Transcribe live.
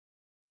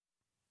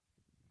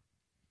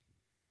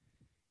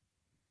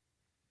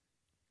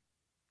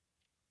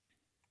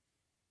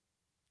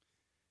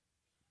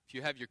If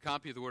you have your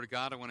copy of the Word of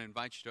God, I want to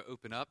invite you to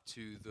open up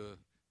to the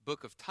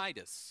book of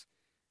Titus.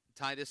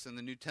 Titus in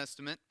the New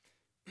Testament,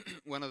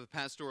 one of the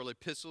pastoral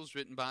epistles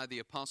written by the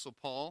Apostle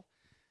Paul.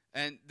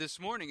 And this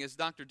morning, as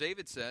Dr.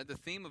 David said, the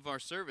theme of our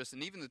service,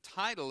 and even the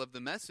title of the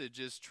message,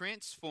 is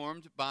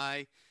Transformed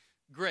by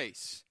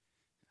Grace.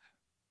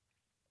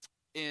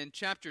 In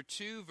chapter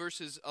 2,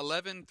 verses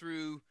 11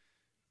 through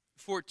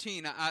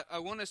 14, I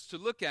want us to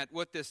look at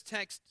what this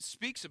text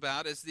speaks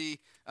about as the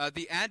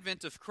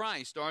advent of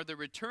Christ, or the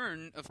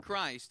return of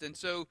Christ. And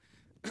so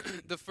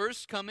the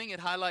first coming,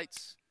 it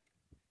highlights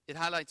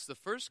the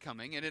first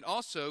coming, and it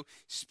also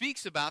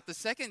speaks about the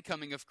second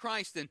coming of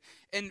Christ.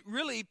 And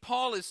really,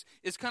 Paul is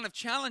kind of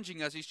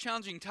challenging us. He's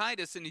challenging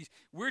Titus, and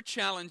we're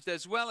challenged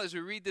as well as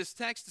we read this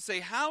text to say,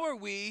 how are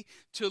we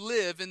to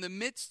live in the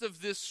midst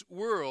of this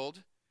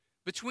world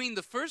between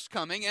the first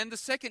coming and the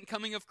second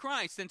coming of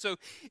Christ? And so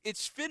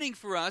it's fitting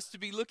for us to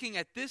be looking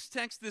at this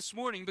text this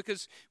morning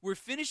because we're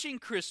finishing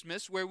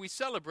Christmas, where we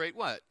celebrate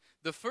what?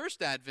 The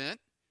first Advent.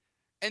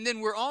 And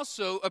then we're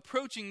also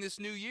approaching this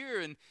new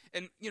year, and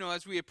you know,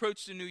 as we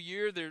approach the new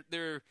year,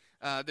 there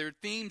are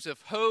themes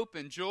of hope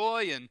and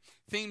joy, and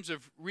themes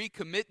of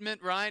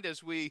recommitment, right?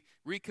 As we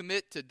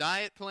recommit to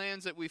diet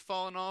plans that we've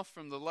fallen off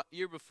from the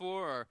year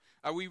before,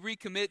 or we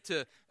recommit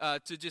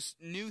to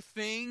just new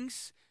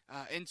things.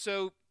 And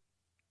so,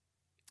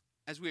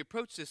 as we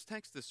approach this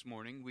text this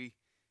morning, we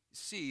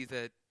see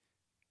that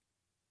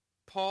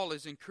Paul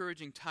is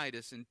encouraging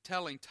Titus and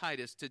telling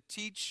Titus to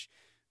teach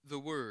the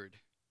Word.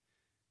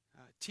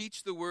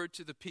 Teach the Word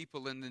to the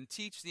people, and then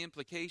teach the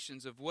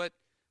implications of what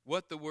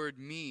the Word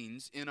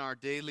means in our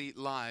daily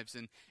lives,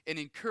 and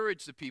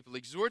encourage the people,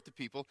 exhort the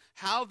people,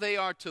 how they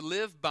are to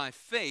live by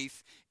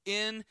faith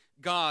in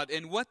God,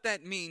 and what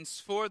that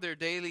means for their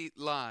daily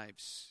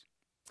lives.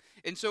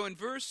 And so in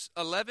verse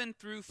 11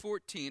 through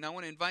 14, I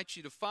want to invite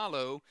you to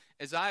follow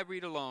as I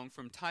read along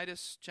from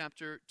Titus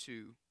chapter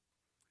 2,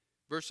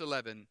 verse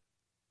 11.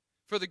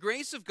 For the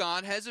grace of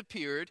God has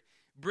appeared,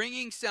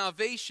 bringing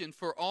salvation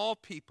for all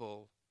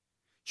people,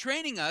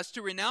 training us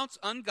to renounce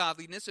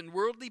ungodliness and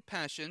worldly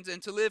passions,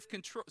 and to live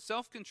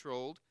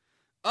self-controlled,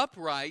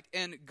 upright,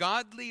 and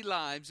godly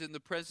lives in the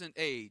present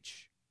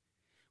age,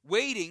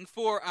 waiting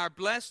for our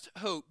blessed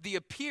hope, the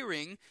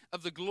appearing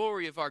of the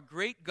glory of our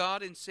great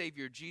God and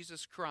Savior,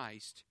 Jesus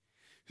Christ,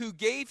 who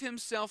gave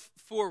himself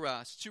for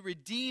us to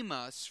redeem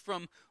us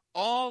from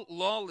all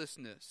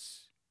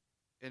lawlessness,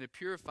 and to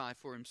purify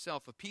for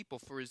himself a people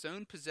for his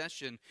own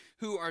possession,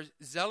 who are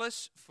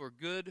zealous for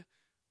good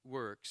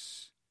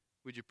works.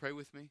 Would you pray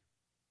with me?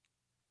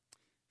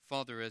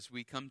 Father, as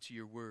we come to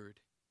your word,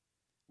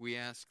 we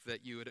ask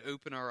that you would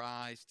open our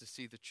eyes to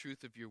see the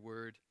truth of your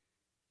word,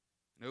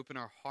 and open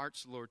our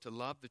hearts, Lord, to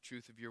love the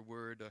truth of your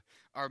word,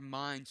 our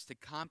minds to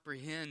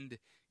comprehend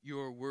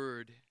your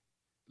word.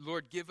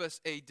 Lord, give us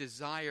a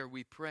desire,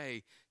 we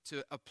pray,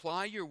 to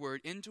apply your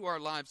word into our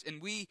lives.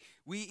 And we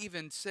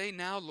even say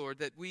now, Lord,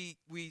 that we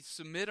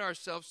submit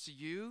ourselves to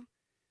you,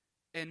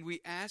 and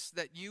we ask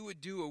that you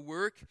would do a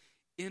work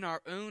in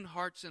our own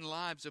hearts and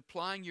lives,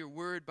 applying your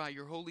word by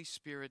your Holy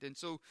Spirit. And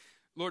so,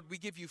 Lord, we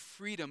give you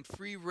freedom,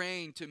 free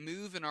reign to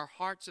move in our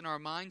hearts and our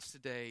minds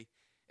today.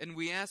 And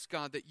we ask,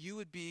 God, that you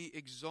would be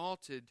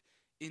exalted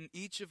in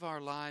each of our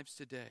lives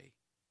today.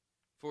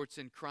 For it's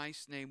in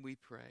Christ's name we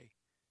pray.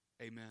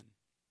 Amen.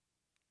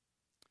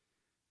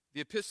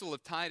 The epistle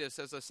of Titus,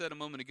 as I said a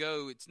moment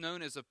ago, it's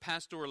known as a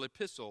pastoral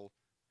epistle.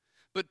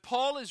 But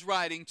Paul is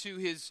writing to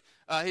his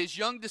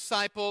young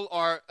disciple,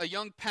 or a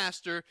young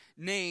pastor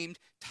named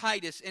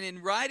Titus. And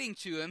in writing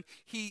to him,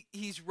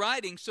 he's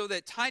writing so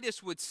that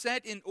Titus would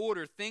set in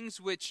order things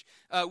which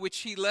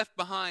he left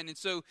behind. And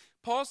so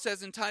Paul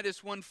says in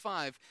Titus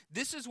 1:5,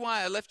 "This is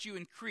why I left you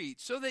in Crete,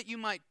 so that you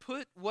might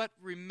put what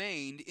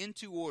remained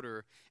into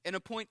order, and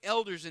appoint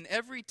elders in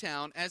every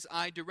town as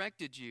I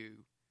directed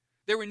you."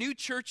 There were new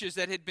churches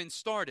that had been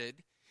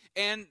started,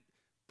 and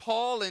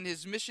Paul and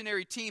his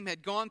missionary team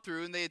had gone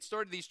through, and they had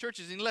started these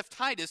churches, and he left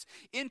Titus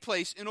in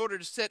place in order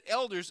to set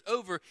elders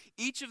over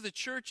each of the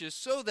churches,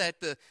 so that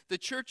the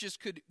churches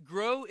could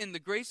grow in the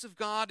grace of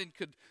God and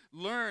could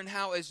learn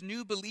how, as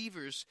new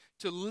believers,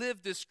 to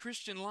live this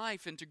Christian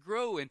life and to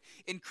grow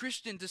in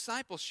Christian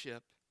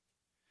discipleship.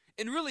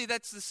 And really,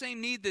 that's the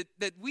same need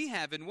that we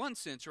have in one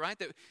sense, right?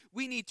 That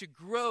we need to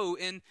grow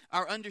in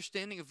our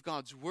understanding of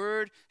God's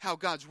Word, how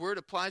God's Word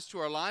applies to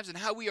our lives, and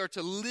how we are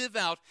to live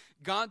out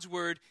God's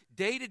Word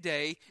day to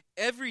day,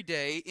 every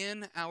day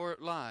in our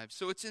lives.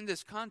 So it's in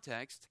this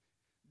context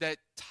that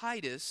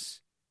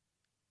Titus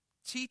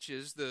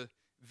teaches the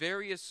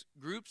various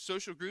groups,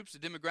 social groups, the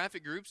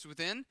demographic groups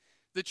within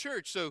the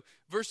church. So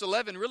verse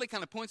 11 really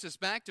kind of points us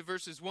back to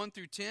verses 1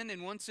 through 10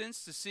 in one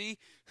sense, to see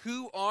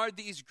who are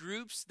these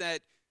groups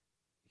that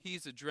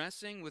he's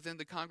addressing within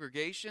the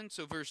congregation.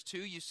 So verse 2,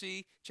 you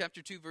see,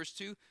 chapter 2, verse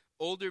 2,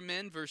 older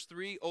men. Verse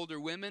 3, older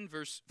women.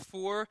 Verse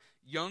 4,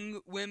 young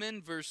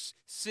women. Verse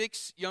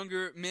 6,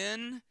 younger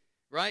men.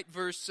 Right?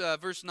 Verse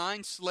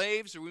 9,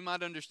 slaves, or we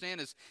might understand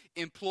as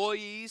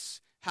employees,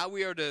 how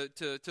we are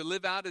to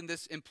live out in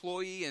this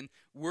employee and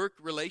work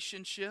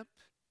relationship.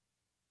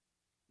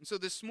 And so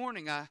this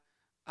morning,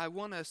 I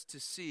want us to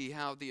see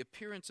how the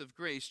appearance of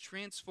grace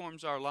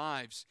transforms our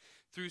lives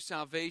through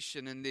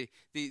salvation, and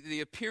the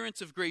appearance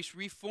of grace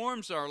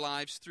reforms our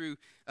lives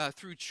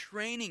through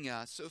training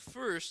us. So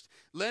first,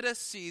 let us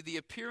see the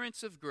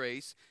appearance of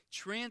grace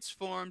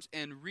transforms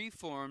and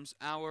reforms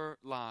our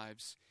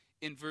lives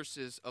in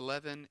verses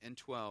 11 and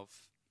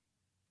 12.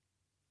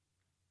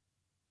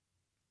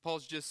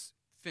 Paul's just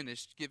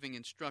finished giving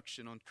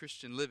instruction on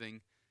Christian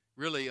living,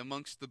 really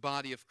amongst the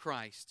body of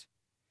Christ.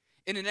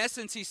 And in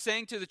essence, he's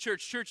saying to the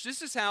church,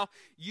 this is how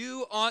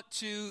you ought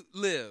to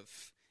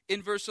live.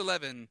 In verse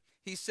 11,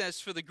 he says,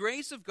 "For the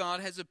grace of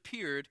God has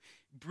appeared,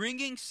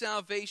 bringing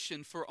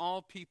salvation for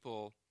all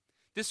people."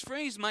 This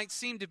phrase might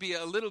seem to be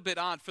a little bit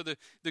odd, for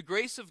the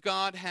grace of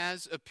God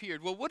has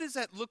appeared. Well, what does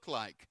that look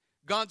like?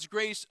 God's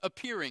grace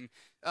appearing.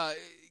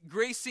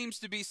 Grace seems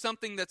to be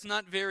something that's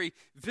not very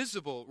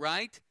visible,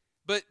 right?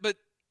 But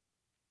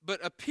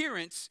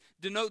appearance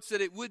denotes that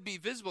it would be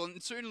visible,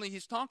 and certainly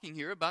he's talking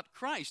here about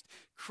Christ.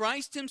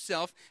 Christ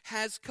himself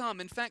has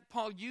come. In fact,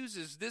 Paul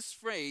uses this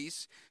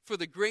phrase, "for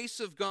the grace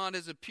of God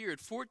has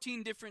appeared,"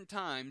 14 different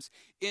times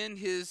in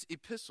his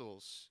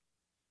epistles.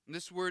 And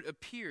this word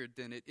appeared,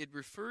 then, it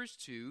refers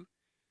to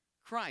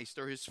Christ,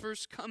 or his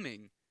first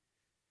coming.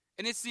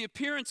 And it's the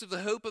appearance of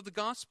the hope of the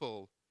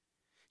gospel.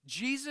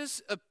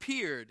 Jesus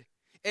appeared,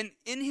 and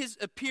in his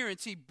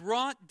appearance, he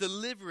brought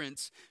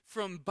deliverance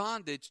from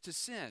bondage to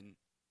sin.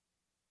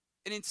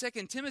 And in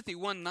 2 Timothy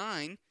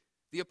 1:9,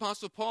 the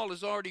Apostle Paul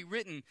has already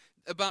written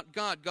about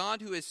God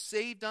who has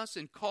saved us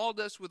and called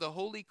us with a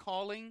holy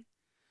calling,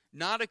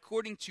 not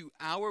according to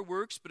our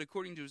works, but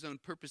according to his own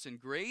purpose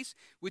and grace,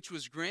 which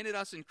was granted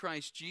us in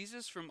Christ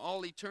Jesus from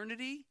all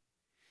eternity,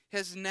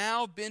 has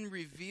now been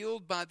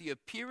revealed by the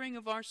appearing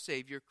of our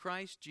Savior,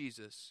 Christ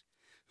Jesus,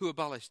 who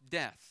abolished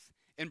death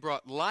and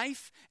brought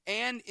life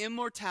and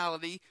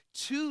immortality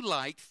to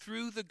light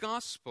through the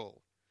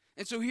gospel.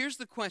 And so here's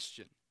the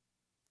question.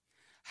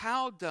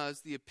 How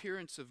does the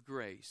appearance of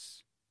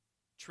grace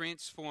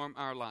transform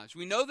our lives?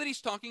 We know that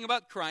he's talking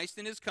about Christ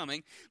and his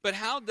coming, but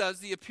how does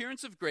the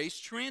appearance of grace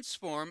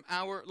transform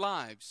our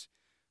lives?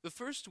 The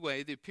first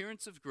way the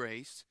appearance of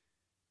grace,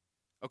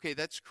 okay,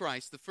 that's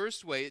Christ. The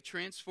first way it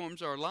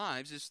transforms our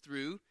lives is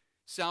through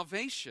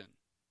salvation.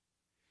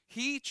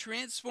 He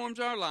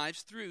transforms our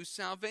lives through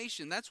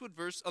salvation. That's what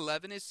verse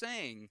 11 is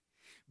saying.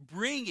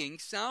 Bringing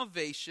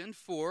salvation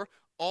for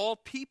all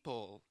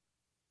people.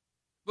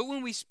 But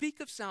when we speak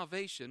of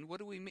salvation, what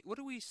do we mean? What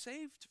are we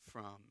saved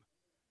from?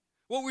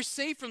 Well, we're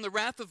saved from the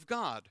wrath of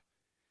God.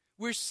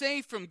 We're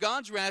saved from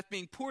God's wrath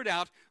being poured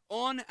out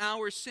on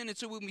our sin. And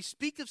so when we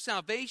speak of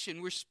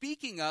salvation, we're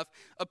speaking of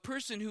a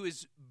person who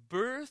is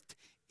birthed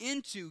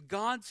into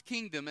God's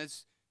kingdom,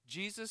 as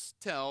Jesus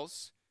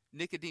tells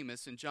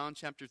Nicodemus in John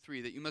chapter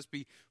 3, that you must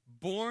be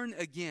born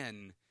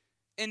again.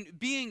 And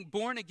being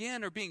born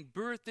again, or being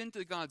birthed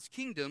into God's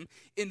kingdom,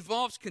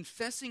 involves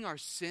confessing our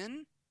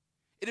sin.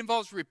 It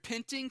involves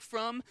repenting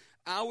from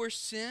our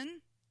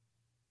sin.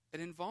 It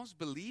involves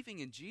believing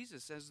in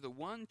Jesus as the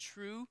one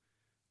true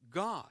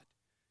God.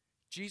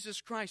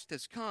 Jesus Christ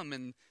has come,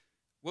 and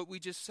what we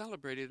just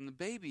celebrated in the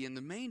baby in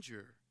the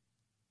manger.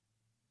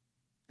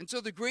 And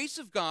so the grace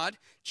of God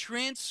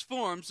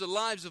transforms the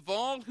lives of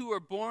all who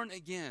are born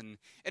again.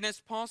 And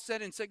as Paul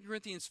said in 2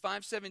 Corinthians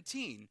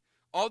 5:17,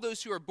 all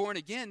those who are born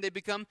again, they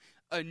become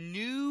a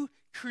new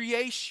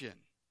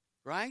creation,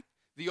 right?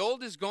 The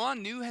old is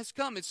gone, new has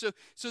come. And so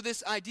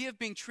this idea of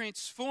being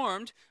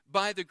transformed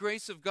by the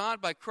grace of God,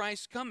 by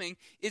Christ's coming,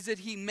 is that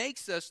he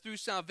makes us, through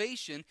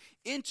salvation,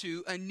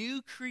 into a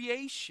new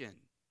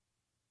creation.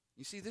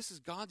 You see, this is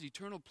God's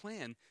eternal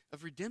plan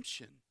of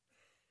redemption.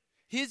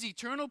 His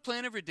eternal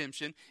plan of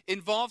redemption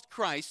involved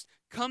Christ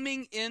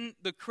coming in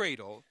the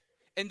cradle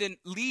and then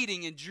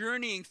leading and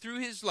journeying through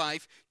his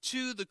life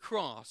to the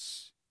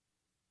cross.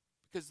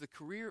 Because the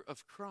career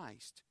of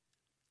Christ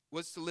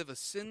was to live a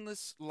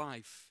sinless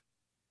life,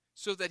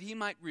 so that he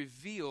might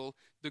reveal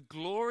the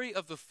glory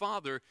of the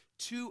Father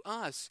to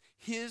us,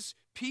 his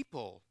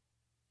people.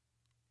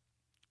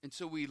 And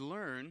so we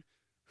learn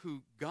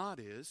who God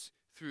is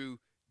through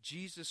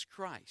Jesus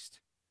Christ.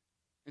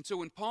 And so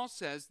when Paul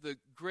says the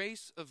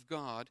grace of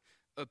God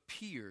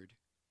appeared,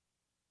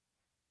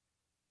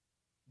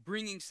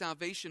 bringing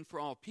salvation for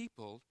all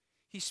people,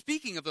 he's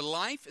speaking of the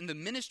life and the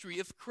ministry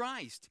of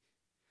Christ.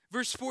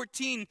 Verse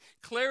 14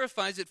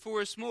 clarifies it for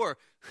us more.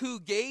 Who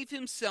gave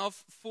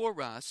himself for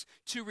us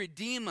to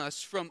redeem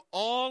us from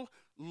all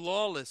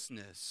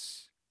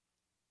lawlessness.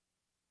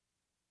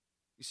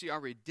 You see,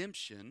 our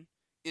redemption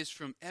is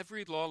from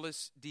every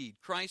lawless deed.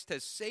 Christ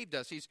has saved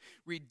us. He's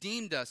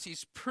redeemed us.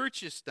 He's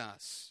purchased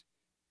us.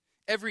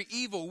 Every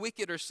evil,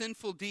 wicked, or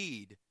sinful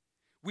deed.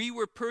 We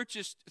were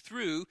purchased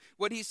through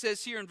what he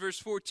says here in verse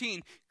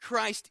 14,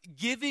 Christ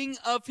giving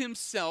of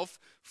himself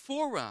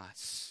for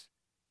us.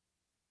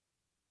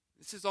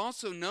 This is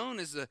also known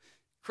as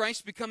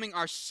Christ becoming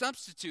our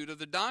substitute, of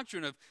the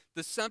doctrine of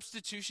the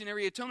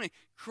substitutionary atonement.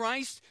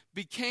 Christ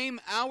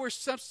became our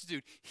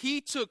substitute. He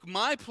took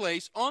my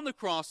place on the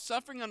cross,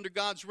 suffering under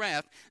God's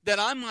wrath, that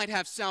I might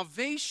have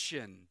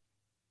salvation.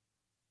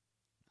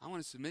 I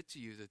want to submit to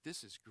you that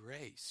this is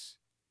grace,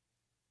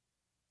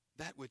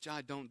 that which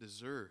I don't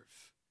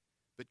deserve,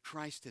 but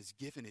Christ has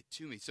given it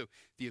to me. So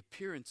the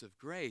appearance of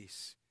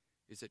grace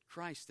is that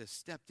Christ has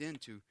stepped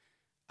into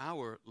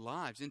our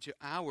lives, into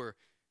our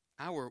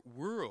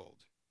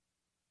world.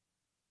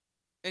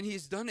 And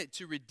He's done it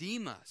to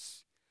redeem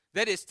us.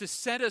 That is, to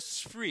set us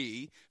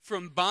free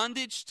from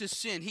bondage to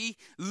sin. He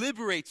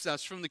liberates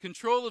us from the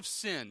control of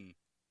sin,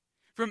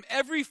 from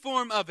every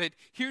form of it.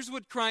 Here's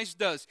what Christ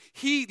does.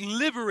 He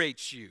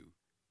liberates you.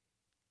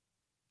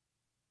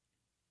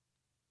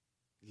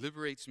 He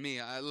liberates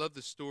me. I love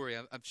the story.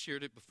 I've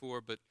shared it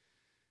before, but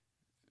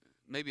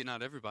maybe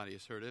not everybody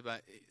has heard it.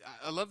 But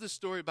I love the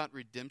story about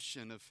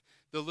redemption of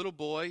the little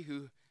boy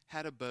who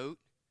had a boat.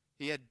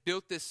 He had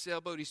built this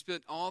sailboat. He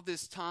spent all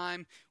this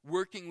time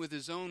working with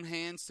his own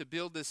hands to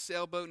build this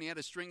sailboat, and he had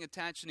a string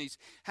attached, and he's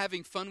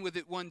having fun with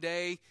it one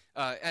day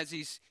as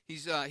he's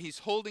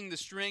holding the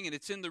string, and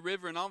it's in the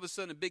river, and all of a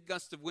sudden a big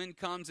gust of wind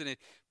comes, and it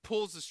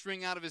pulls the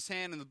string out of his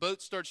hand, and the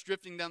boat starts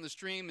drifting down the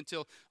stream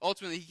until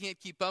ultimately he can't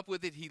keep up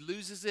with it. He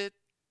loses it.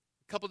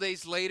 A couple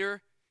days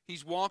later,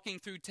 he's walking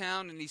through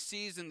town, and he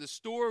sees in the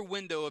store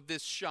window of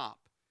this shop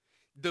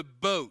the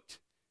boat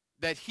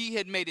that he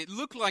had made. It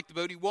looked like the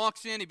boat. He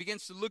walks in, he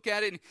begins to look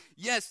at it, and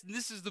yes,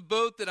 this is the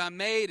boat that I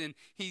made, and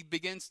he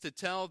begins to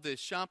tell the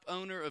shop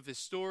owner of his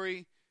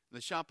story. The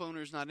shop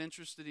owner is not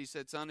interested. He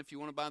said, son, if you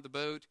want to buy the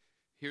boat,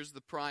 here's the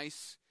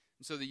price.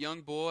 And so the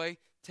young boy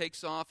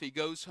takes off. He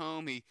goes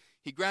home.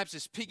 He grabs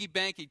his piggy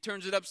bank. He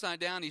turns it upside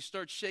down. He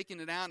starts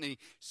shaking it out, and he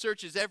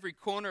searches every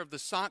corner of the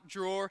sock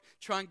drawer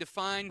trying to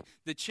find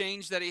the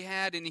change that he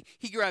had, and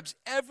he grabs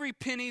every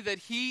penny that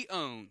he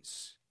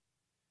owns.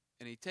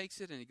 And he takes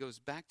it and he goes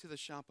back to the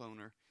shop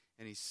owner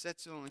and he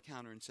sets it on the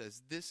counter and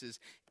says, this is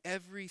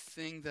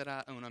everything that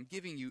I own. I'm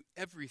giving you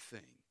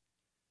everything.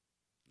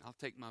 I'll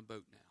take my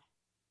boat now.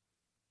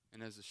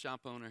 And as the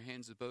shop owner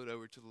hands the boat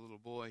over to the little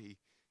boy,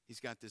 he's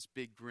got this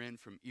big grin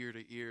from ear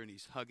to ear, and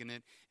he's hugging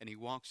it, and he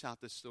walks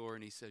out the store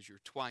and he says, you're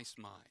twice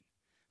mine.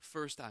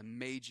 First I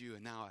made you,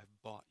 and now I've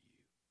bought you.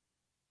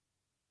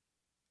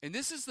 And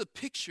this is the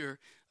picture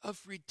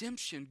of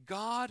redemption.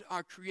 God,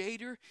 our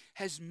Creator,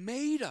 has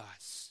made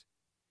us.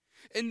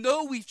 And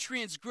though we've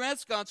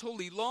transgressed God's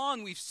holy law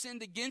and we've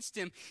sinned against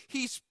Him,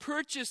 He's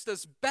purchased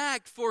us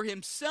back for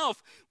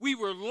Himself. We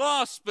were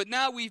lost, but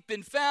now we've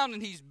been found,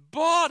 and He's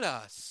bought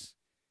us.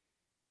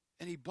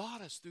 And He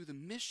bought us through the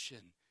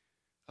mission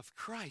of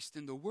Christ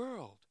in the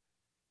world,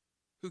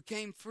 who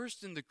came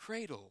first in the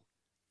cradle,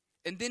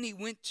 and then He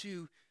went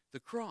to the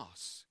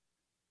cross.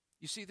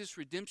 You see, this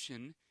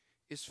redemption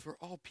is for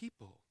all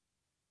people.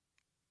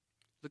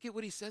 Look at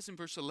what He says in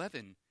verse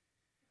 11.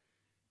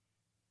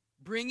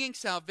 Bringing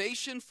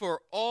salvation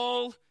for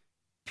all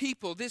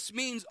people. This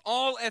means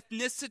all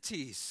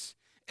ethnicities,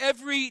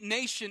 every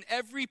nation,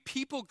 every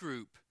people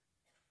group.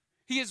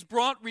 He has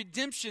brought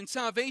redemption,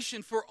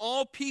 salvation for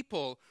all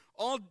people,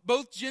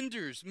 both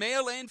genders,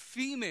 male and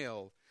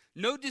female.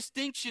 No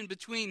distinction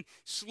between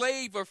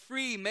slave or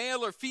free,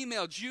 male or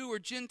female, Jew or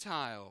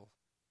Gentile.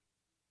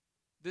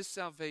 This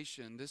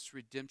salvation, this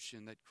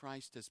redemption that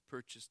Christ has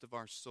purchased of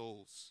our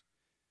souls,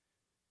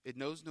 it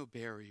knows no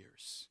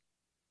barriers.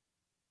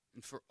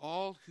 And for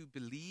all who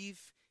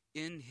believe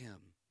in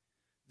Him,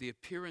 the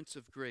appearance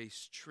of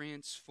grace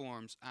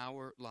transforms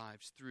our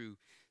lives through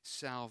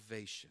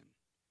salvation.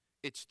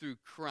 It's through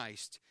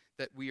Christ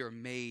that we are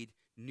made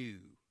new.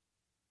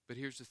 But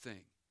here's the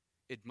thing.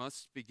 It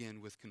must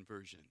begin with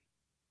conversion.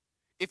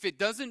 If it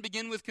doesn't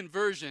begin with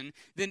conversion,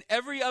 then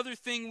every other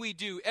thing we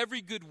do,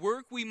 every good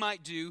work we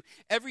might do,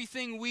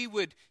 everything we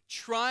would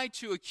try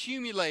to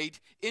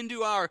accumulate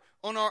into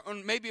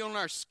maybe on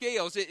our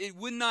scales, it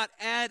would not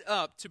add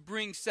up to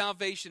bring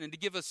salvation and to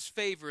give us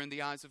favor in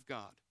the eyes of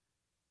God.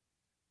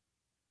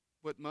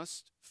 What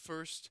must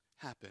first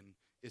happen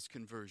is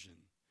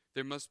conversion.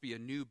 There must be a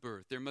new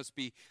birth. There must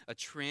be a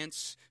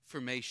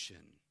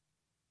transformation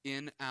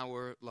in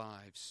our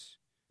lives.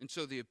 And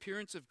so the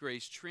appearance of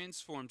grace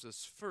transforms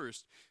us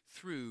first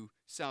through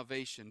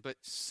salvation. But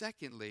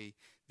secondly,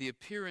 the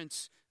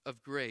appearance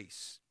of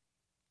grace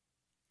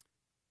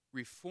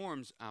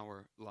reforms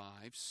our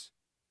lives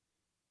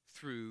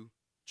through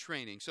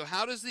training. So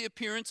how does the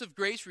appearance of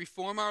grace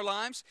reform our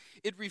lives?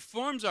 It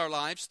reforms our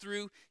lives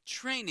through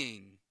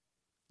training.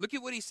 Look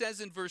at what he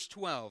says in verse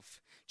 12.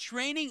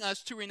 Training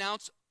us to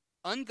renounce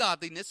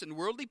ungodliness and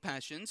worldly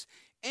passions,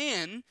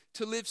 and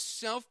to live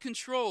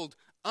self-controlled,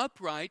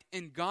 upright,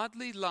 and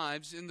godly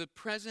lives in the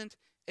present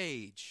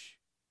age.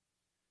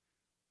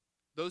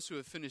 Those who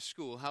have finished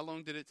school, how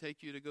long did it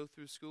take you to go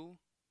through school?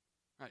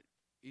 Right,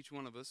 each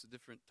one of us a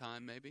different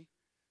time maybe.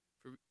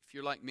 If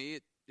you're like me,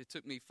 it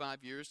took me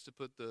 5 years to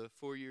put the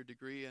 4-year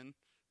degree in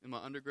my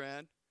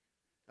undergrad.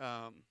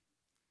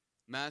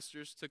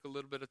 Master's took a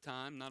little bit of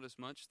time, not as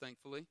much,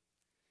 thankfully.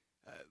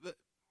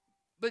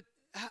 But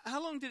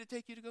how long did it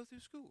take you to go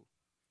through school?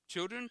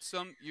 children,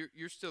 some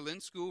you're still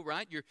in school,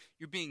 right?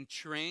 You're being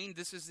trained.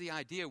 This is the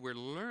idea. We're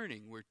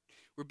learning.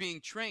 We're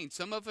being trained.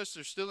 Some of us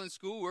are still in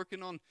school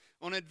working on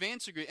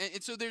advanced degree.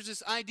 And so there's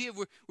this idea of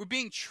we're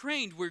being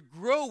trained, we're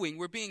growing,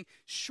 we're being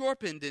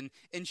sharpened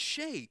and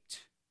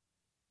shaped.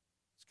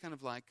 It's kind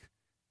of like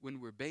when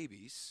we're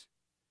babies,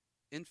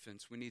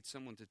 infants, we need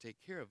someone to take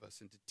care of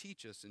us and to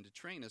teach us and to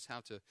train us how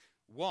to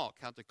walk,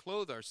 how to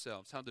clothe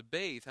ourselves, how to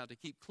bathe, how to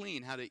keep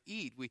clean, how to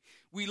eat.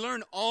 We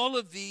learn all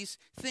of these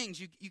things.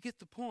 You get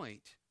the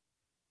point.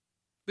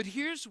 But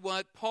here's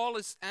what Paul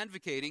is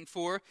advocating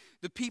for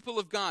the people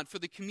of God, for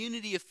the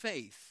community of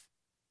faith.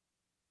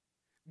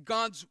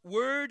 God's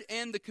word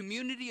and the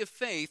community of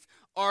faith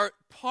are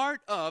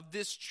part of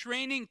this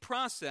training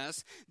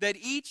process that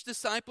each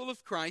disciple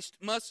of Christ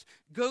must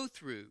go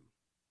through.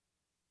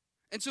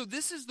 And so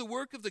this is the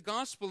work of the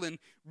gospel in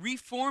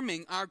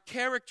reforming our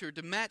character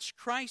to match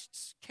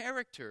Christ's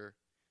character.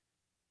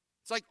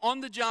 It's like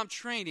on-the-job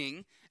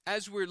training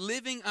as we're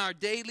living our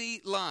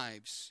daily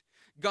lives.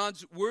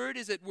 God's word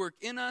is at work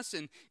in us,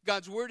 and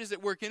God's word is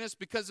at work in us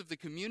because of the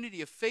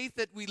community of faith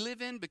that we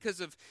live in, because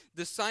of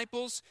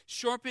disciples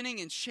sharpening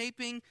and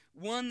shaping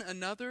one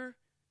another.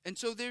 And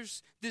so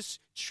there's this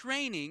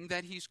training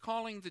that he's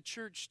calling the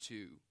church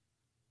to.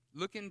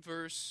 Look in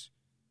verse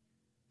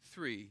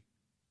 3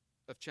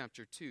 of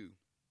chapter 2.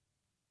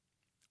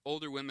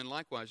 Older women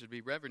likewise should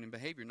be reverent in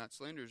behavior, not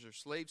slanderers or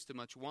slaves to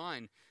much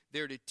wine.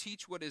 They're to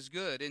teach what is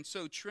good, and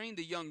so train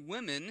the young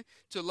women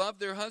to love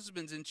their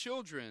husbands and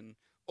children.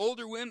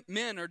 Older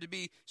men are to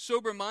be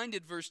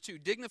sober-minded, verse 2,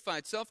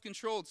 dignified,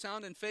 self-controlled,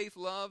 sound in faith,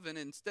 love, and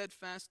in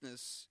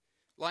steadfastness.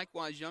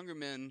 Likewise,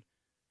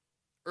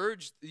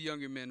 urge the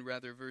younger men,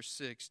 verse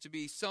 6, to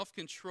be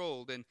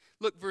self-controlled. And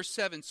look, verse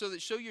 7, so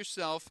that show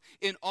yourself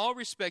in all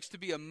respects to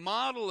be a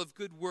model of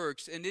good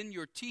works, and in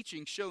your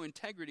teaching show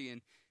integrity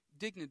and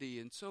dignity,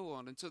 and so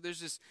on. And so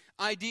there's this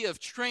idea of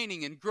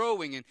training and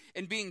growing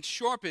and being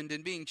sharpened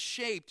and being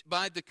shaped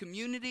by the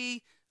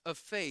community of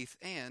faith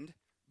and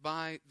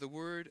by the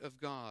Word of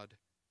God.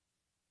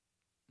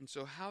 And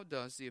so how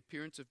does the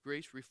appearance of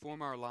grace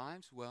reform our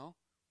lives? Well,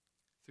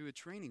 through a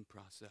training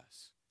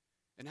process.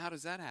 And how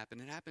does that happen?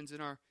 It happens in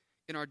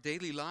our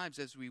daily lives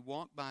as we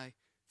walk by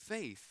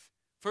faith.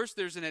 First,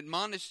 there's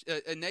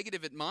a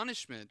negative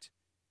admonishment.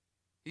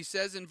 He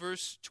says in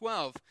verse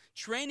 12,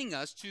 training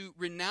us to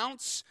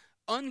renounce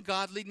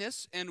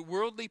ungodliness and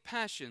worldly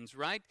passions,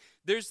 right?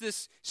 There's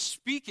this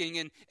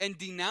speaking and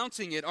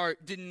denouncing it, or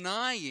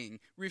denying,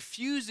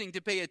 refusing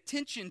to pay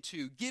attention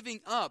to,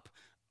 giving up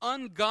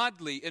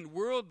ungodly and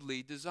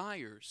worldly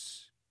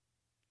desires.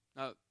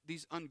 Now,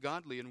 these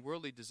ungodly and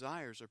worldly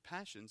desires or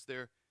passions,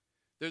 they're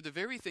the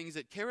very things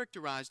that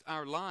characterized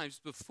our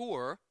lives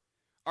before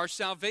our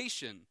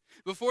salvation,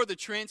 before the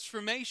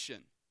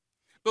transformation.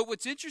 But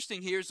what's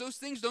interesting here is those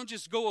things don't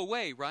just go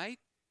away, right?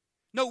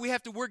 No, we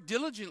have to work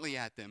diligently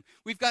at them.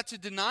 We've got to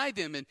deny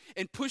them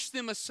and push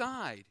them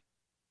aside.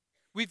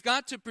 We've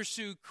got to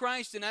pursue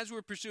Christ, and as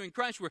we're pursuing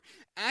Christ, we're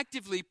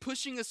actively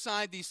pushing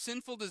aside these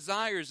sinful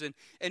desires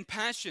and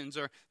passions,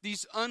 or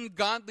these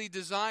ungodly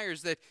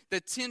desires that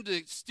tend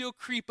to still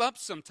creep up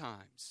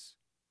sometimes.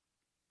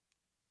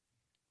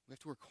 We have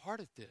to work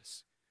hard at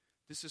this.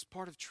 This is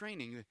part of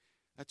training.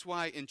 That's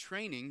why in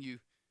training you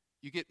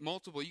get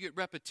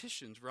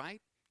repetitions,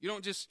 right? You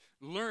don't just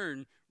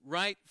learn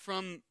right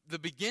from the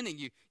beginning.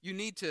 You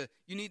need to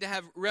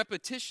have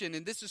repetition,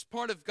 and this is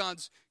part of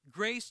God's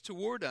grace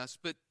toward us.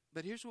 But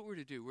here's what we're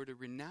to do. We're to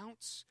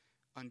renounce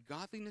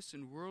ungodliness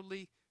and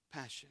worldly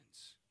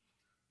passions.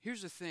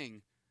 Here's the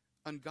thing.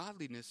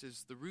 Ungodliness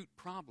is the root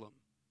problem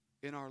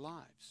in our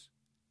lives.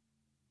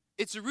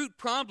 It's a root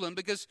problem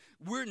because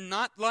we're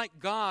not like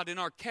God in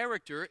our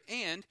character,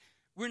 and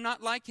we're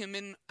not like Him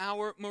in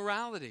our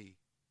morality.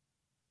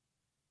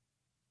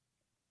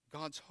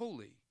 God's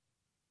holy.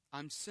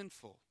 I'm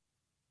sinful.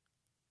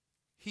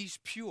 He's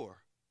pure,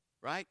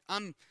 right?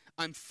 I'm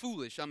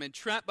foolish. I'm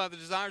entrapped by the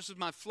desires of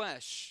my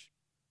flesh.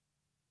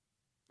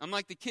 I'm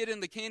like the kid in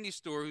the candy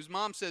store whose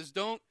mom says,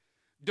 don't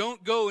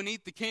go and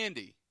eat the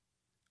candy.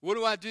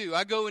 What do?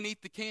 I go and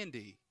eat the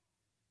candy.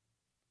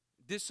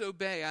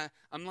 Disobey.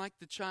 I'm like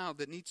the child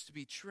that needs to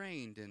be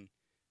trained. And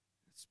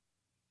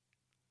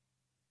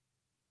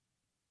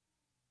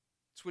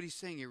that's what he's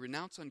saying here.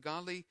 Renounce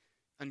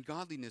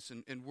ungodliness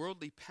and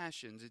worldly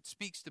passions. It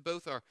speaks to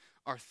both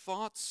our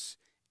thoughts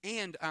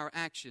and our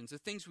actions, the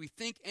things we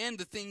think and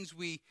the things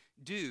we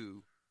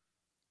do.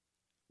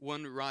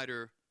 One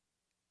writer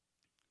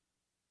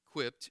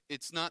quipped,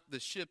 it's not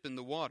the ship in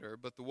the water,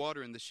 but the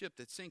water in the ship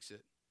that sinks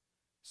it.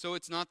 So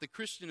it's not the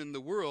Christian in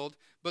the world,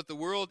 but the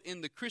world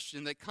in the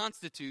Christian that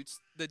constitutes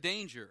the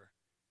danger.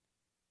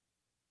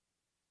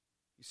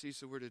 You see,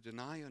 so we're to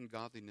deny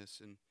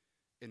ungodliness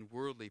and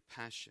worldly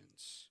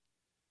passions.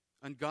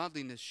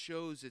 Ungodliness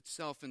shows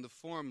itself in the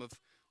form of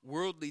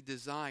worldly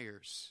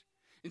desires.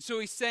 And so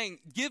he's saying,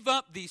 give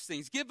up these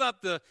things. Give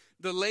up the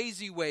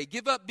lazy way.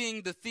 Give up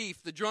being the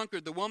thief, the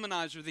drunkard, the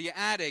womanizer, the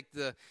addict,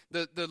 the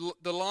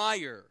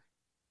liar.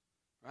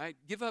 Right?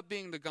 Give up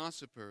being the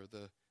gossiper,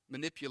 the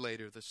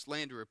manipulator, the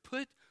slanderer.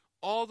 Put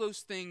all those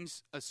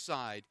things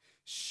aside.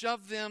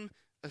 Shove them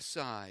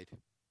aside.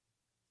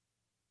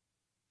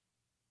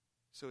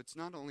 So it's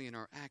not only in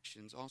our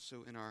actions,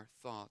 also in our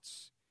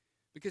thoughts.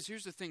 Because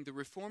here's the thing, the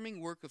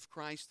reforming work of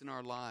Christ in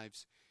our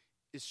lives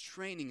is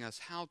training us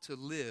how to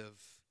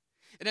live.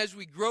 And as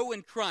we grow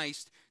in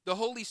Christ, the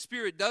Holy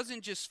Spirit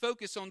doesn't just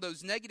focus on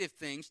those negative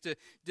things to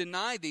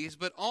deny these,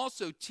 but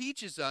also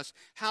teaches us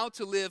how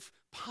to live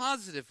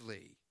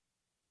positively.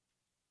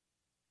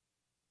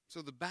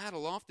 So the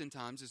battle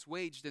oftentimes is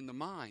waged in the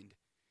mind.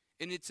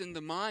 And it's in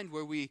the mind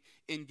where we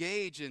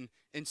engage and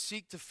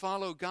seek to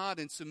follow God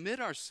and submit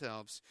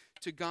ourselves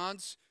to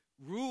God's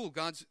rule,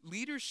 God's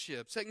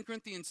leadership. 2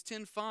 Corinthians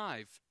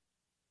 10:5.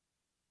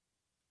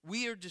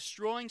 We are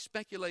destroying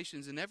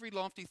speculations and every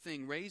lofty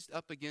thing raised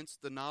up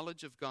against the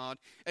knowledge of God,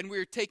 and we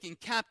are taking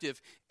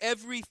captive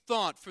every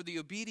thought for the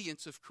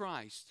obedience of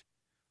Christ.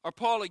 Or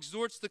Paul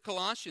exhorts the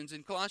Colossians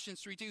in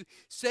Colossians 3:2,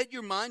 set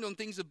your mind on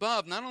things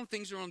above, not on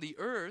things that are on the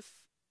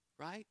earth,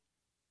 right?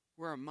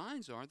 Where our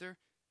minds are,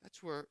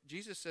 that's where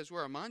Jesus says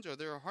where our minds are,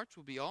 there our hearts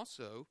will be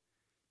also.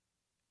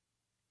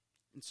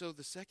 And so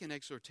the second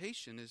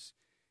exhortation is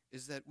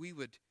that we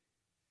would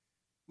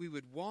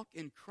walk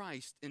in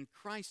Christ, and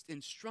Christ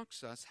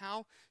instructs us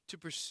how to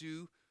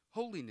pursue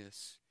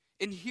holiness.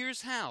 And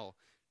here's how.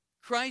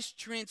 Christ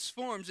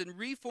transforms and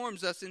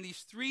reforms us in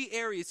these three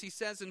areas, he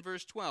says in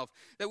verse 12,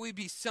 that we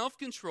be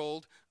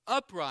self-controlled,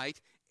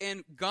 upright,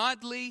 and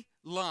godly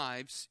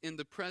lives in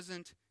the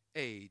present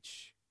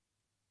age.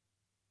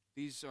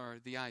 These are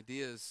the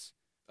ideas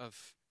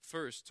of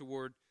first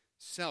toward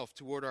self,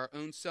 toward our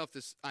own self,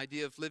 this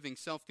idea of living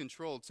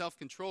self-controlled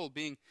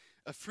being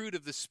a fruit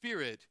of the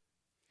Spirit.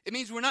 It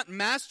means we're not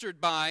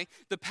mastered by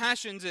the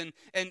passions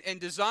and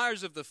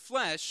desires of the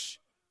flesh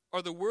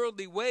or the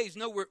worldly ways.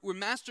 No, we're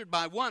mastered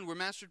by one. We're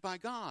mastered by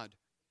God.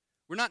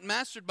 We're not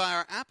mastered by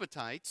our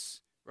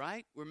appetites,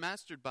 right? We're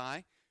mastered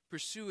by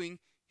pursuing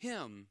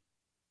Him.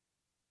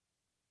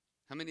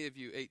 How many of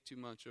you ate too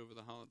much over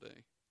the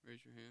holiday?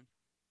 Raise your hand.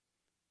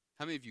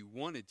 How many of you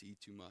wanted to eat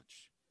too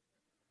much?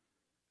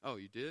 Oh,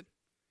 you did?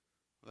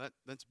 Well,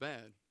 that's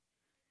bad.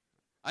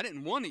 I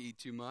didn't want to eat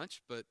too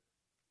much, but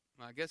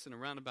I guess in a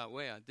roundabout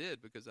way I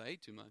did because I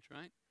ate too much,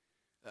 right?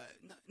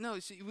 No,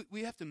 see,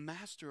 we have to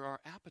master our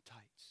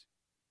appetites.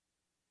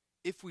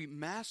 If we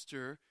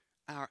master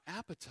our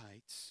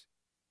appetites,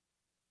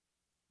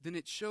 then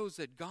it shows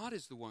that God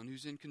is the one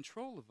who's in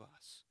control of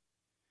us.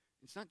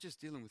 It's not just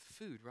dealing with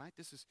food, right?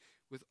 This is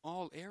with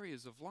all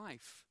areas of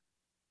life.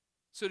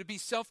 So to be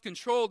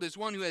self-controlled is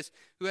one who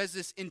has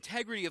this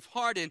integrity of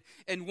heart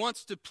and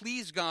wants to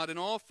please God in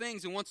all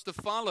things and wants to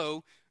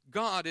follow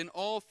God in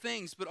all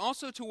things. But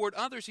also toward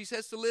others, he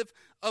says to live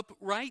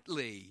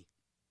uprightly.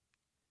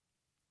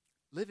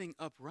 Living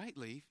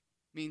uprightly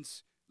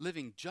means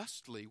living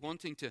justly,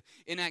 wanting to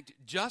enact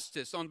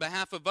justice on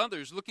behalf of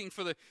others, looking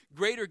for the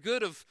greater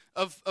good of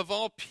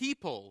all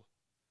people,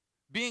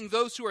 being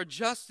those who are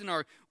just in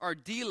our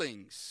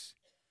dealings.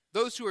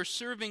 Those who are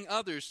serving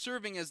others,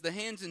 serving as the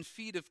hands and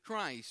feet of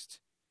Christ.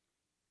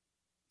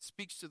 It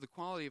speaks to the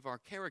quality of our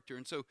character.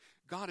 And so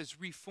God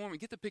is reforming.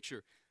 Get the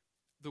picture.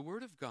 The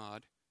Word of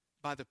God,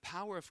 by the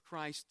power of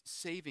Christ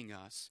saving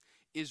us,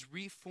 is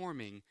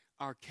reforming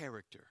our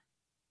character.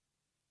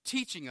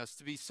 Teaching us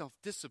to be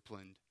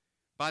self-disciplined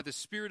by the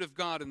Spirit of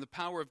God and the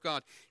power of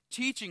God.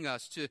 Teaching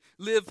us to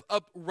live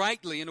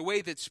uprightly in a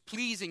way that's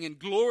pleasing and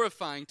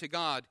glorifying to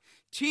God.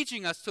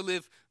 Teaching us to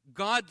live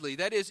godly,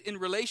 that is, in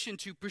relation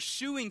to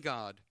pursuing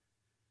God,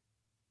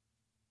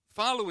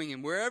 following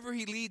Him wherever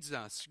He leads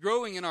us,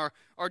 growing in our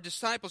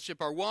discipleship,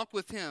 our walk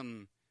with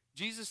Him.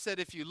 Jesus said,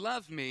 if you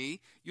love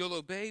me, you'll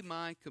obey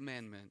my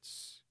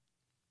commandments.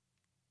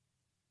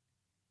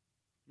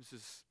 This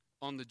is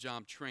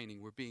on-the-job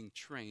training. We're being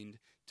trained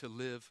to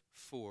live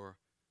for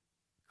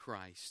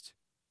Christ.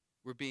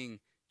 We're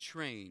being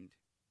trained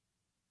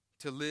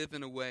to live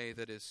in a way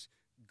that is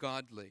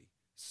godly,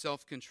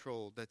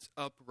 self-controlled, that's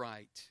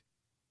upright.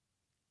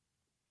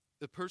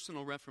 The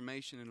personal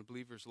reformation in a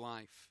believer's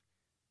life,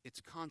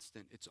 it's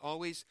constant. It's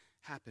always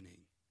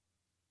happening.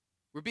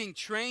 We're being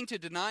trained to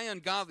deny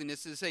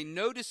ungodliness, to say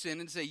no to sin,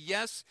 and to say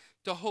yes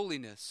to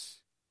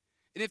holiness.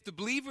 And if the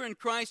believer in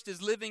Christ is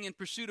living in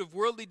pursuit of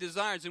worldly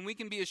desires, then we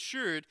can be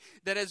assured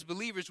that as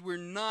believers we're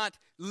not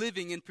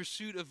living in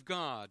pursuit of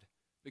God,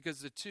 because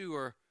the two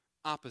are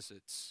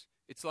opposites.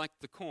 It's like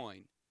the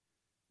coin.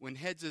 When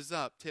heads is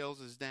up, tails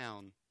is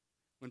down.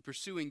 When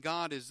pursuing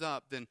God is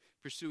up, then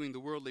pursuing the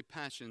worldly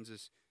passions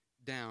is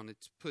down.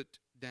 It's put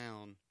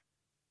down.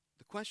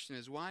 The question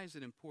is, why is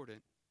it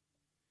important?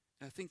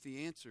 And I think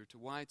the answer to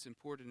why it's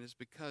important is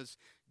because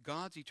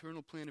God's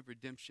eternal plan of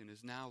redemption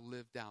is now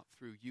lived out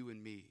through you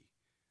and me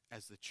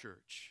as the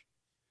church.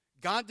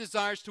 God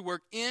desires to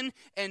work in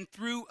and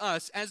through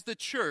us as the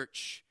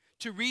church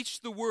to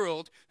reach the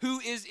world who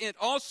is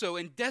also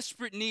in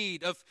desperate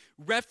need of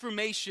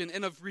reformation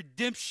and of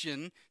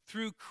redemption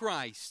through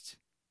Christ.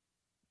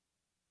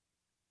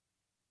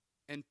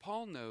 And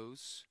Paul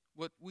knows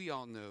what we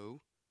all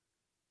know.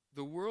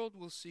 The world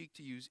will seek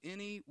to use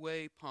any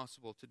way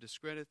possible to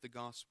discredit the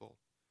gospel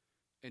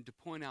and to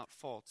point out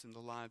faults in the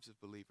lives of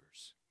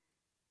believers.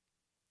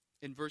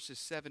 In verses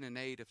 7 and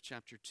 8 of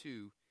chapter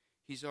 2,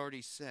 he's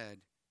already said,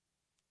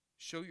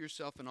 show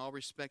yourself in all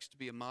respects to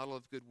be a model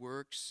of good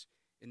works,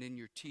 and in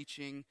your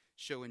teaching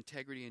show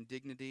integrity and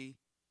dignity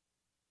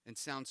and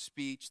sound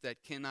speech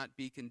that cannot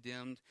be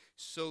condemned,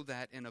 so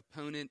that an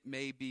opponent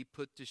may be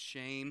put to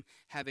shame,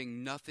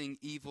 having nothing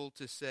evil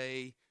to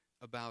say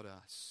about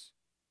us.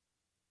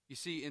 You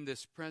see, in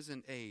this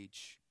present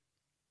age,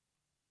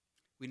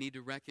 we need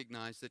to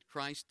recognize that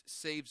Christ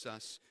saves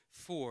us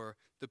for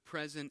the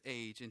present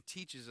age and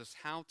teaches us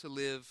how to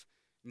live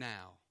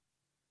now.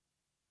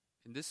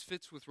 And this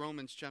fits with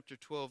Romans chapter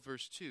 12,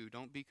 verse 2.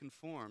 Don't be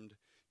conformed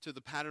to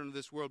the pattern of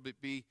this world,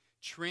 but be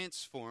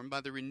transformed by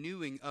the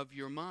renewing of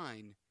your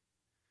mind.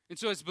 And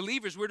so as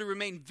believers, we're to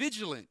remain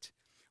vigilant,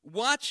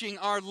 watching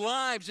our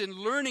lives and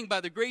learning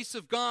by the grace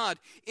of God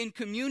in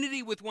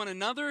community with one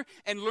another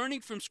and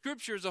learning from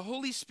Scripture as the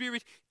Holy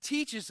Spirit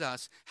teaches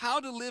us how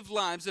to live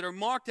lives that are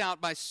marked out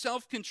by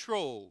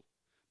self-control,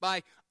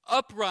 by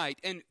upright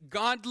and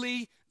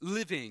godly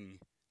living.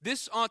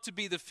 This ought to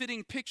be the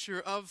fitting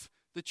picture of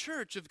the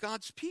church, of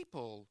God's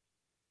people.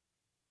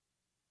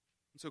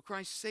 And so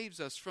Christ saves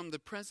us from the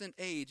present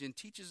age and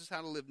teaches us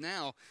how to live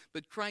now,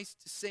 but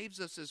Christ saves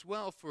us as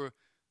well for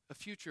a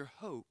future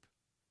hope.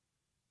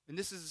 And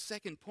this is the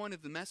second point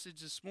of the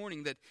message this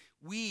morning, that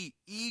we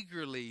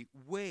eagerly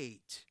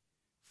wait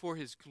for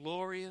his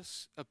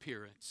glorious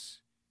appearance.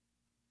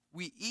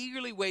 We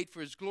eagerly wait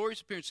for his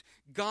glorious appearance.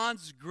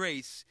 God's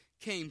grace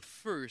came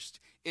first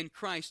in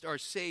Christ our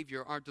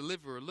Savior, our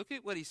deliverer. Look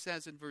at what he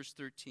says in verse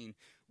 13.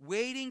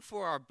 Waiting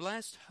for our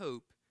blessed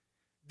hope,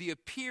 the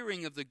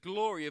appearing of the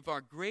glory of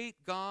our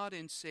great God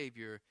and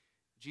Savior,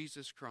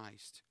 Jesus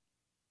Christ.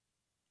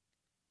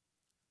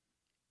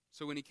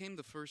 So when he came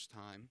the first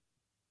time,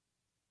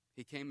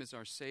 he came as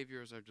our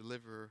Savior, as our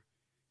deliverer.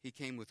 He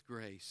came with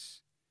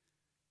grace.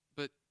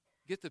 But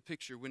get the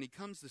picture. When he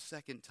comes the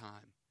second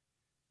time,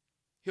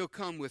 he'll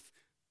come with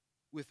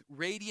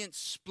radiant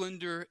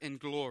splendor and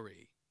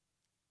glory.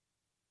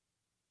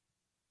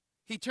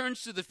 He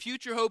turns to the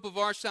future hope of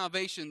our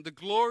salvation, the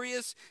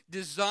glorious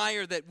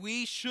desire that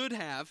we should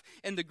have,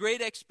 and the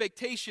great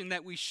expectation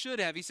that we should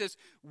have. He says,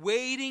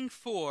 waiting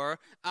for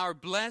our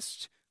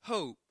blessed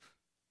hope.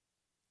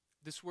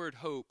 This word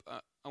hope,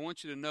 I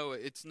want you to know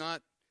it's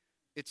not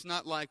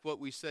like what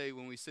we say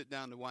when we sit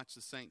down to watch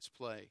the Saints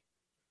play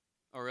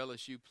or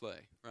LSU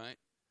play, right?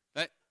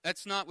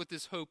 That's not what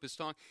this hope is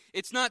talking.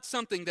 It's not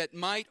something that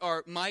might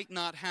or might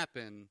not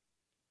happen.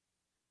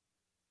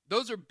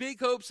 Those are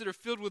big hopes that are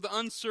filled with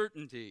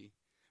uncertainty.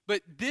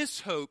 But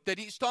this hope that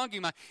he's talking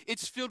about,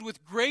 it's filled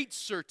with great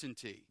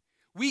certainty.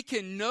 We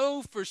can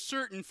know for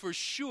certain, for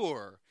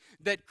sure,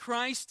 that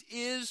Christ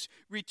is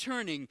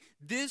returning.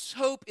 This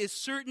hope is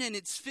certain, and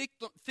it's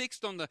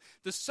fixed on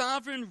the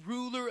sovereign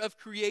ruler of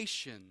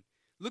creation.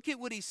 Look at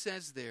what he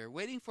says there.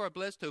 Waiting for our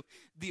blessed hope,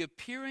 the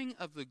appearing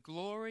of the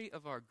glory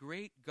of our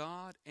great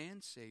God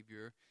and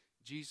Savior,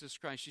 Jesus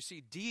Christ. You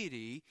see,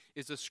 deity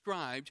is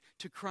ascribed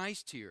to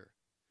Christ here.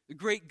 The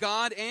great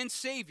God and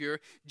Savior,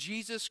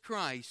 Jesus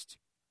Christ.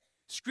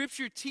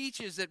 Scripture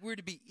teaches that we're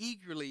to be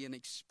eagerly and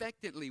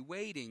expectantly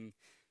waiting.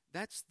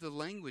 That's the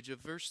language of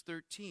verse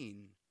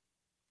 13.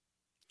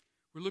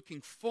 We're looking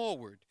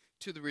forward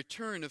to the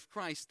return of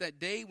Christ, that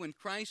day when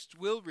Christ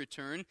will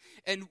return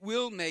and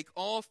will make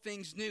all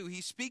things new.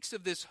 He speaks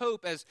of this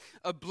hope as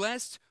a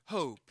blessed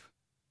hope.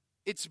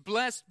 It's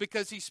blessed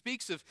because he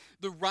speaks of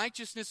the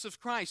righteousness of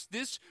Christ.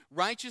 This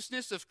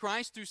righteousness of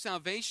Christ through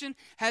salvation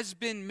has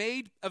been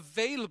made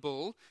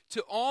available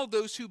to all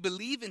those who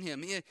believe in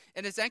him.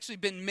 And it's actually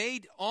been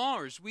made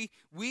ours.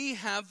 We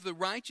have the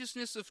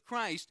righteousness of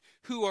Christ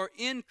who are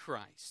in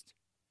Christ.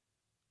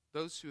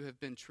 Those who have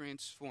been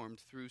transformed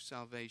through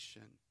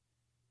salvation.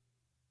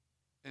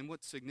 And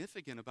what's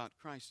significant about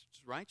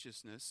Christ's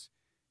righteousness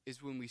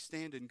is when we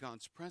stand in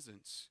God's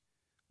presence,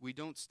 we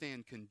don't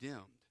stand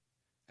condemned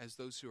as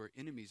those who are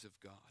enemies of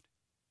God.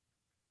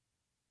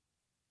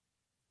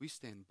 We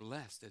stand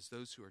blessed as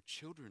those who are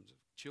children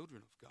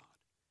of God.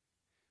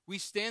 We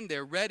stand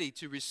there ready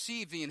to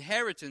receive the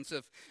inheritance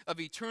of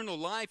eternal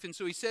life. And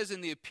so he says,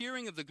 in the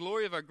appearing of the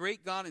glory of our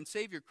great God and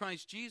Savior,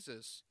 Christ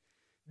Jesus,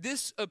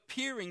 this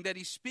appearing that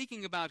he's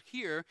speaking about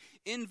here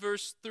in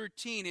verse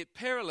 13, it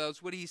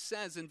parallels what he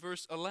says in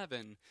verse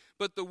 11.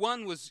 But the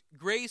one was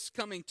grace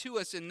coming to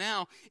us, and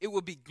now it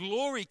will be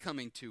glory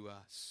coming to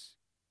us.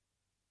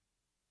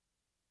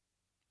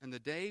 And the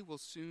day will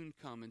soon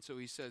come. And so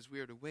he says we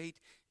are to wait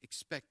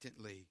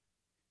expectantly.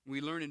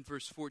 We learn in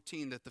verse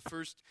 14 that the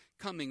first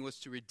coming was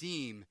to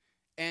redeem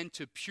and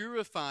to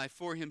purify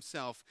for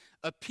himself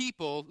a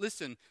people,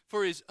 listen,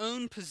 for his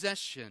own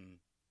possession.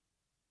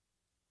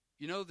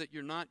 You know that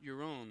you're not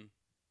your own.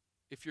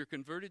 If you're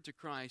converted to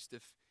Christ,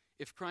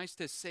 if Christ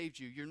has saved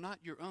you, you're not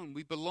your own.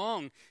 We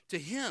belong to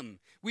him.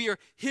 We are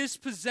his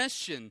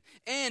possession.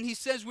 And he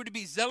says we're to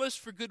be zealous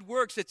for good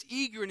works. That's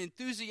eager and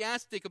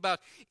enthusiastic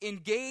about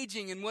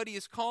engaging in what he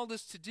has called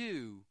us to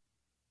do.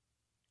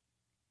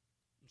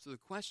 So the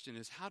question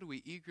is, how do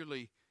we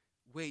eagerly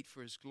wait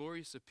for his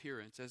glorious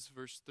appearance, as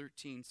verse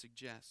 13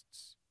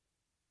 suggests.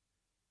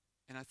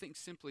 And I think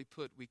simply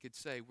put, we could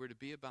say we're to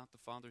be about the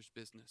Father's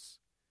business.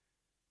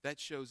 That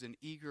shows an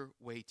eager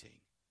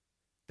waiting.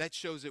 That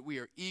shows that we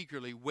are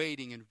eagerly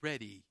waiting and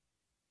ready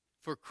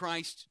for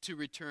Christ to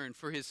return,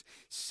 for his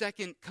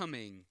second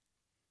coming.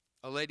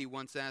 A lady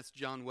once asked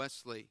John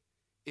Wesley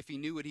if he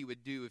knew what he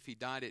would do if he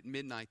died at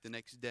midnight the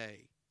next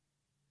day.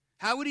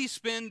 How would he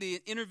spend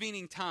the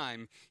intervening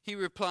time? He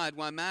replied,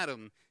 "Why,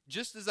 madam,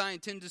 just as I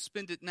intend to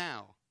spend it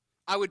now.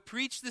 I would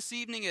preach this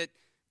evening at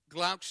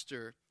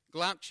Gloucester,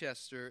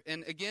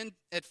 and again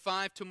at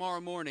 5 tomorrow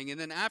morning. And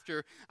then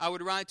after, I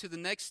would ride to the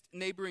next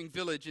neighboring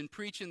village and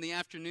preach in the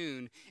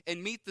afternoon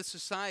and meet the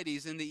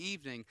societies in the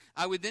evening.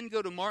 I would then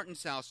go to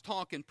Martin's house,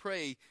 talk and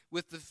pray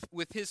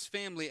with his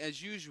family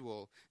as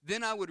usual.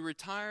 Then I would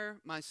retire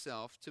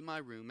myself to my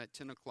room at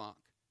 10 o'clock.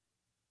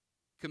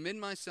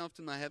 Commend myself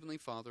to my heavenly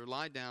Father,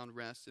 lie down,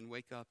 rest, and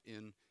wake up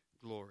in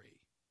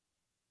glory."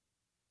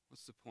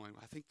 What's the point?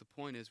 I think the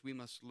point is we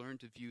must learn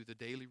to view the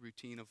daily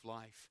routine of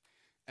life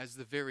as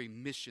the very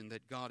mission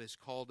that God has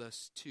called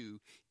us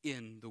to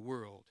in the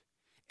world.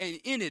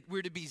 And in it,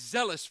 we're to be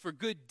zealous for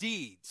good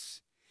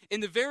deeds. In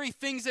the very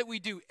things that we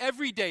do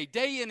every day,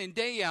 day in and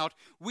day out,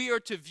 we are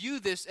to view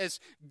this as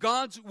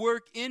God's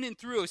work in and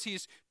through us. He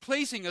is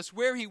placing us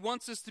where he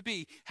wants us to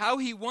be, how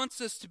he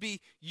wants us to be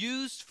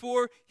used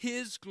for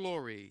his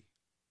glory.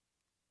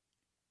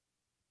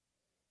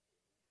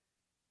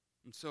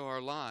 And so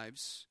our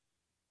lives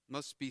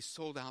must be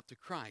sold out to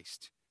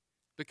Christ.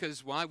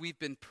 Because why? We've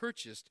been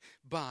purchased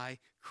by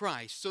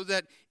Christ. So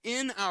that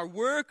in our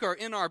work or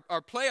in our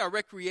play, our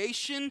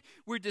recreation,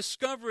 we're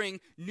discovering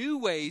new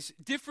ways,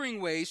 differing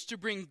ways to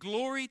bring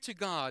glory to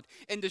God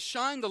and to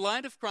shine the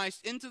light of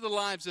Christ into the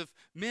lives of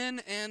men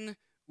and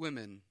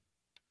women.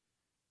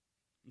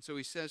 And so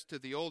he says to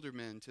the older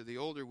men, to the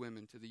older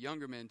women, to the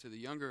younger men, to the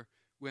younger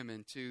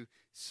women, to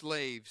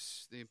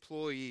slaves, the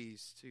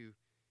employees, to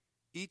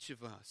each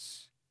of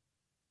us,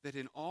 that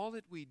in all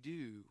that we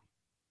do,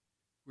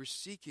 we're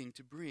seeking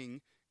to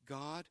bring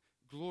God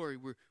glory.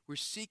 We're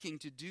seeking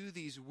to do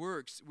these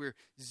works. We're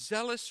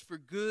zealous for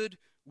good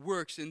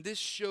works, and this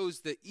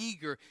shows the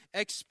eager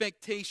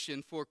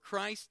expectation for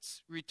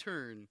Christ's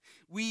return.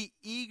 We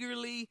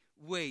eagerly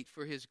wait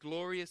for his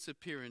glorious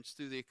appearance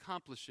through the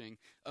accomplishing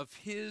of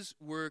his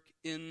work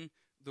in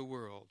the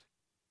world.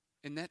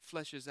 And that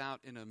fleshes out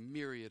in a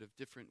myriad of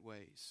different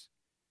ways.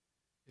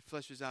 It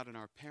fleshes out in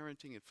our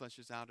parenting. It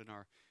fleshes out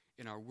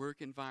in our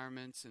work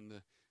environments and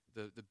the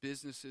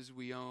businesses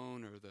we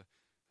own, or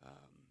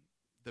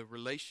the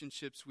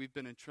relationships we've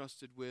been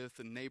entrusted with,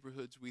 the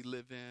neighborhoods we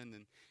live in.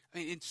 And I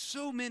mean, in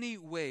so many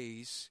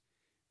ways,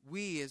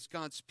 we as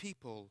God's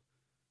people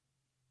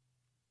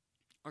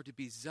are to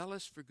be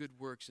zealous for good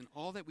works in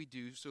all that we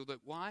do, so that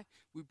why?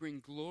 We bring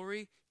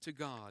glory to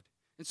God.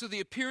 And so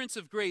the appearance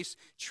of grace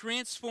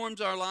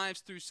transforms our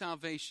lives through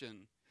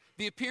salvation.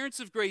 The appearance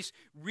of grace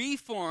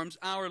reforms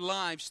our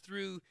lives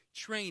through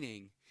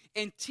training,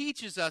 and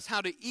teaches us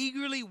how to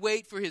eagerly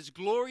wait for his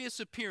glorious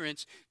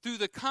appearance through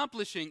the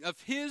accomplishing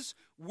of his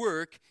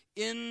work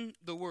in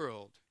the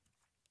world.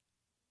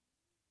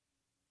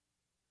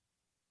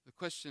 The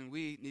question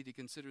we need to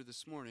consider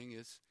this morning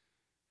is,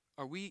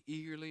 are we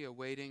eagerly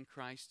awaiting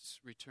Christ's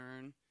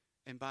return?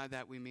 And by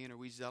that we mean, are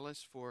we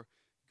zealous for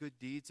good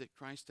deeds that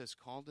Christ has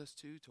called us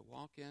to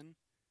walk in?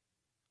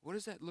 What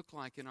does that look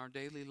like in our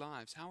daily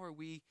lives? How are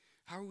we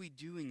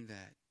doing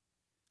that?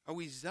 Are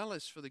we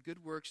zealous for the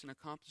good works in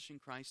accomplishing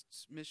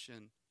Christ's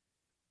mission?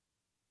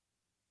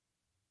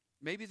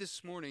 Maybe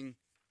this morning,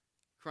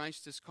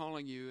 Christ is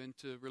calling you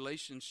into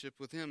relationship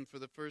with him for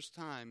the first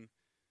time.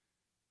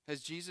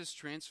 Has Jesus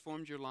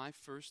transformed your life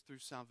first through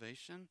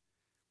salvation?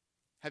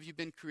 Have you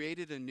been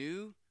created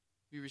anew?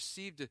 You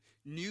received a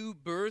new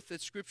birth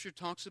that Scripture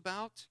talks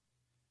about?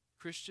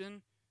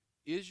 Christian,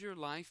 is your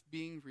life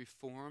being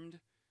reformed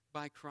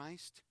by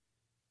Christ?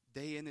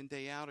 Day in and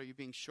day out, are you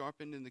being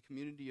sharpened in the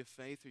community of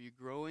faith? Are you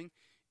growing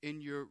in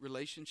your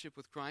relationship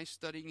with Christ,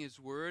 studying his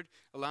word,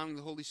 allowing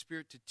the Holy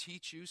Spirit to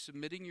teach you,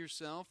 submitting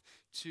yourself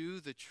to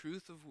the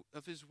truth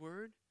of his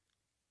word?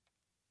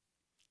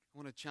 I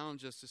want to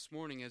challenge us this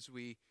morning as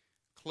we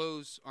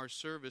close our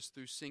service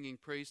through singing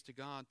praise to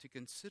God to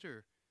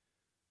consider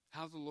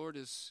how the Lord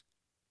is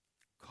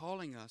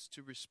calling us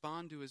to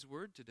respond to his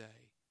word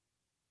today.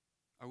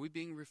 Are we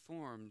being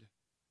reformed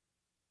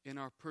in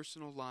our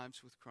personal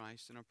lives with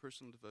Christ, in our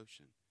personal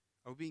devotion?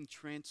 Are we being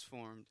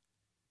transformed?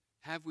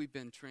 Have we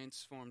been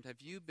transformed?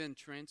 Have you been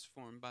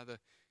transformed by the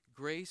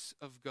grace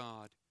of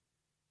God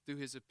through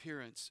his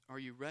appearance? Are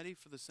you ready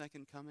for the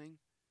second coming?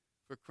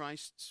 For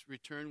Christ's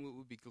return, what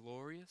will be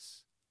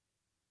glorious?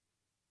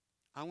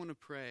 I want to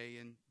pray,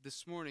 and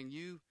this morning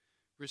you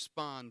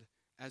respond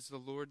as the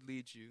Lord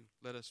leads you.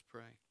 Let us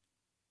pray.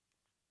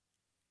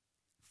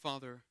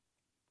 Father,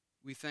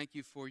 we thank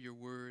you for your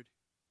word.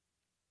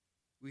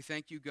 We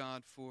thank you,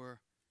 God, for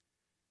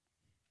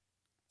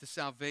the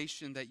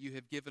salvation that you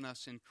have given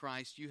us in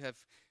Christ. You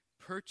have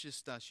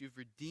purchased us. You've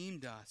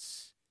redeemed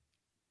us.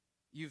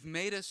 You've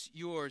made us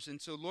yours. And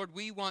so, Lord,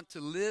 we want to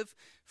live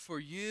for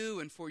you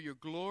and for your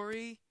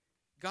glory.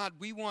 God,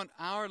 we want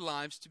our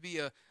lives to be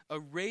a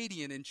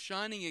radiant and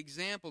shining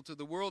example to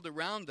the world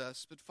around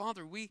us. But,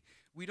 Father, we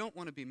don't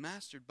want to be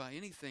mastered by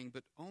anything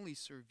but only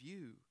serve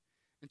you.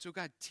 And so,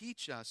 God,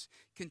 teach us.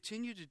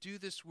 Continue to do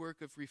this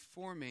work of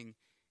reforming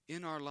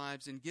in our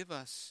lives and give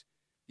us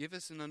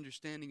an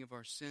understanding of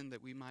our sin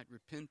that we might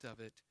repent of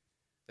it,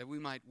 that we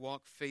might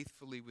walk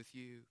faithfully with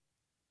you.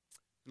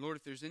 And Lord,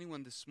 if there's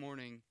anyone this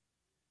morning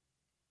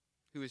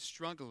who is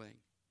struggling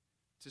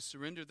to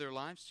surrender their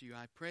lives to you,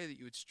 I pray that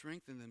you would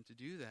strengthen them to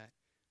do that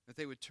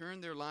they would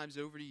turn their lives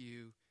over to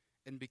you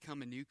and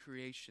become a new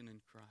creation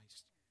in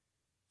Christ.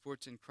 For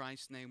it's in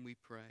Christ's name we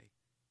pray.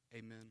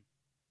 Amen.